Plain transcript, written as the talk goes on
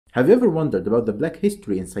Have you ever wondered about the black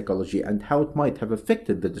history in psychology and how it might have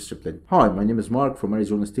affected the discipline? Hi, my name is Mark from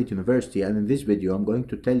Arizona State University, and in this video I'm going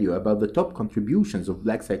to tell you about the top contributions of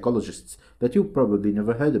black psychologists that you've probably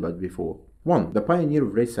never heard about before. 1. The pioneer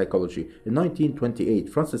of race psychology. In 1928,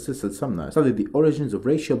 Francis Cecil Sumner studied the origins of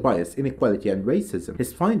racial bias, inequality, and racism.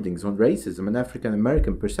 His findings on racism and African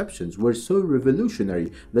American perceptions were so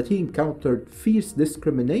revolutionary that he encountered fierce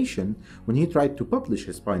discrimination when he tried to publish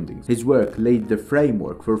his findings. His work laid the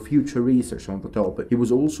framework for future research on the topic. He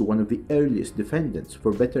was also one of the earliest defendants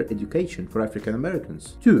for better education for African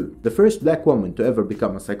Americans. 2. The first black woman to ever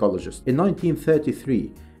become a psychologist. In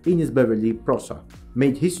 1933, Ines Beverly Prosa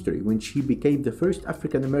made history when she became the first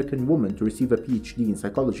African-American woman to receive a PhD in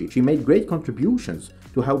psychology. She made great contributions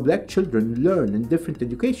to how black children learn in different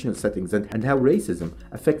educational settings and how racism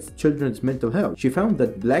affects children's mental health. She found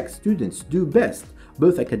that black students do best,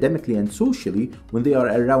 both academically and socially, when they are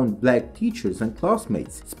around black teachers and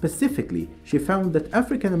classmates. Specifically, she found that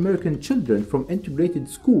African-American children from integrated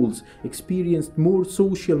schools experienced more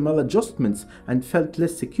social maladjustments and felt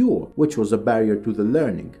less secure, which was a barrier to the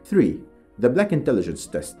learning. 3. The Black Intelligence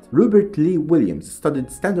Test. Robert Lee Williams studied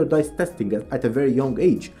standardized testing at a very young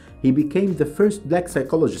age. He became the first black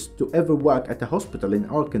psychologist to ever work at a hospital in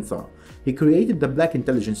Arkansas. He created the Black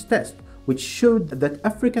Intelligence Test, which showed that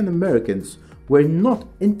African Americans were not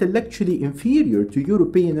intellectually inferior to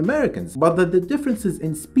European Americans, but that the differences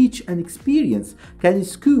in speech and experience can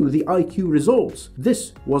skew the IQ results.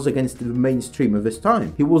 This was against the mainstream of his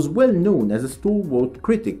time. He was well known as a stalwart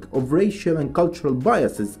critic of racial and cultural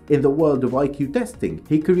biases in the world of IQ testing.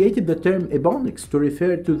 He created the term Ebonics to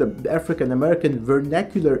refer to the African American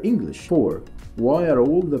vernacular English. 4. Why are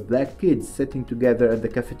all the black kids sitting together at the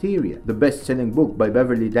cafeteria? The best-selling book by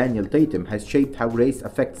Beverly Daniel Tatum has shaped how race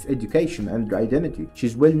affects education and identity.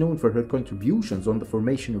 She's well known for her contributions on the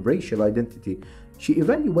formation of racial identity. She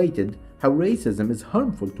evaluated how racism is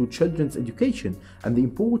harmful to children's education and the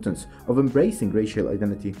importance of embracing racial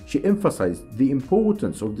identity. She emphasized the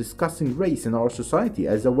importance of discussing race in our society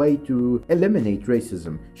as a way to eliminate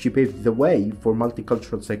racism. She paved the way for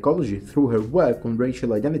multicultural psychology through her work on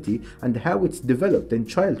racial identity and how it's developed in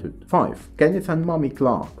childhood. 5. Kenneth and Mommy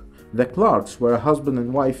Clark. The Clarks were a husband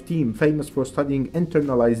and wife team famous for studying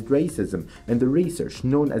internalized racism in the research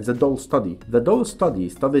known as the doll study. The doll study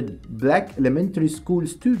studied black elementary school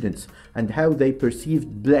students and how they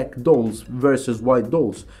perceived black dolls versus white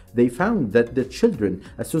dolls. They found that the children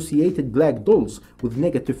associated black dolls with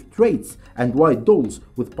negative traits and white dolls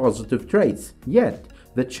with positive traits. Yet,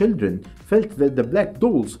 the children felt that the black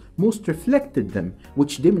dolls most reflected them,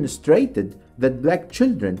 which demonstrated that black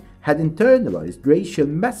children had internalized racial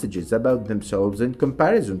messages about themselves in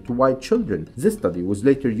comparison to white children. This study was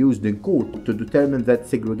later used in court to determine that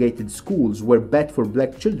segregated schools were bad for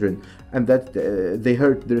black children and that they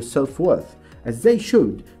hurt their self-worth, as they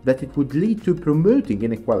showed that it would lead to promoting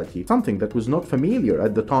inequality, something that was not familiar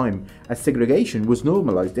at the time, as segregation was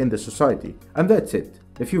normalized in the society. And that's it.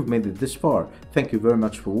 If you've made it this far, thank you very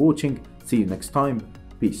much for watching. See you next time.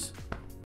 Peace.